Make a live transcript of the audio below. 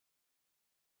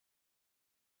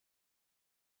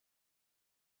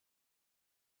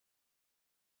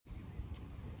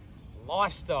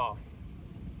lifestyle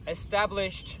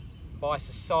established by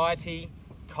society,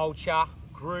 culture,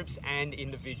 groups, and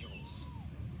individuals.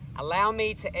 Allow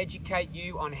me to educate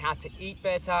you on how to eat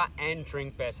better and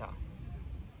drink better.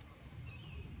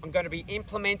 I'm going to be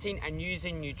implementing and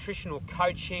using nutritional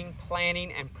coaching,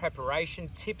 planning and preparation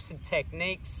tips and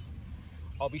techniques.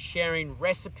 I'll be sharing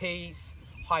recipes,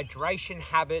 hydration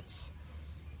habits,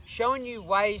 showing you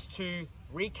ways to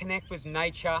reconnect with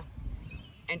nature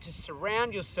and to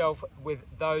surround yourself with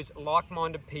those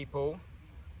like-minded people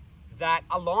that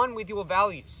align with your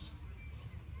values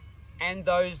and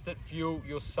those that fuel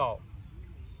your soul.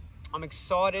 I'm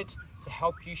excited to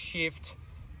help you shift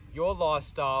your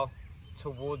lifestyle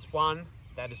towards one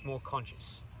that is more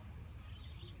conscious.